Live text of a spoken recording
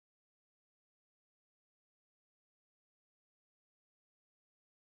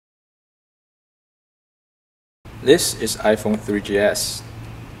This is iPhone 3GS.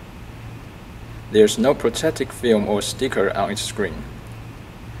 There's no protective film or sticker on its screen,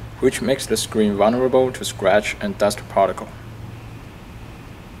 which makes the screen vulnerable to scratch and dust particle.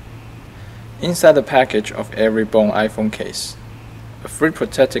 Inside the package of every Bone iPhone case, a free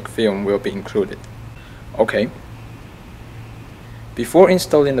protective film will be included. OK. Before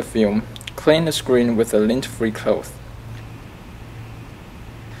installing the film, clean the screen with a lint-free cloth.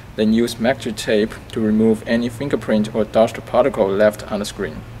 Then use Magic Tape to remove any fingerprint or dust particle left on the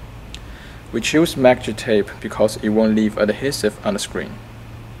screen. We choose Magic Tape because it won't leave adhesive on the screen.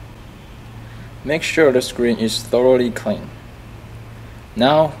 Make sure the screen is thoroughly clean.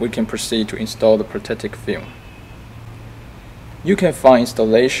 Now we can proceed to install the protective film. You can find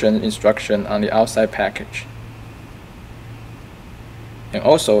installation instruction on the outside package. And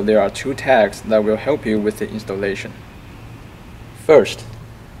also there are 2 tags that will help you with the installation. First,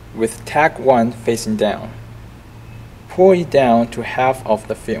 with tag 1 facing down, pull it down to half of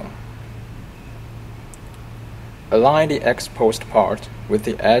the film. Align the exposed part with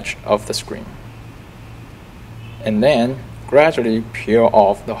the edge of the screen, and then gradually peel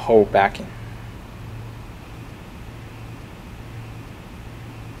off the whole backing.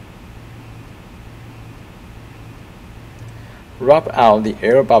 Rub out the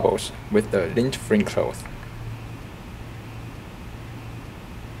air bubbles with the lint-free cloth.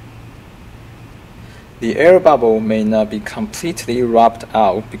 The air bubble may not be completely rubbed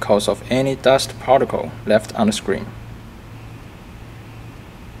out because of any dust particle left on the screen.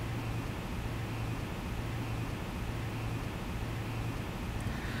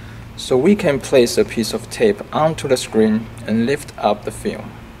 So we can place a piece of tape onto the screen and lift up the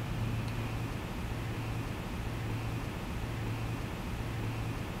film.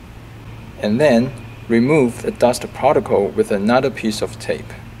 And then remove the dust particle with another piece of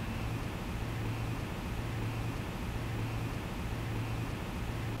tape.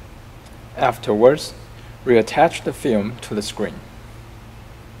 Afterwards, reattach the film to the screen.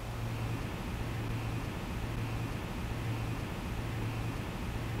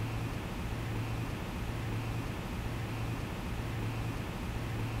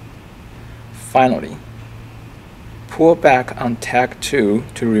 Finally, pull back on tag 2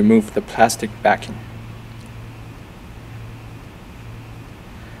 to remove the plastic backing.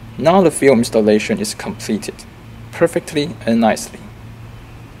 Now the film installation is completed, perfectly and nicely.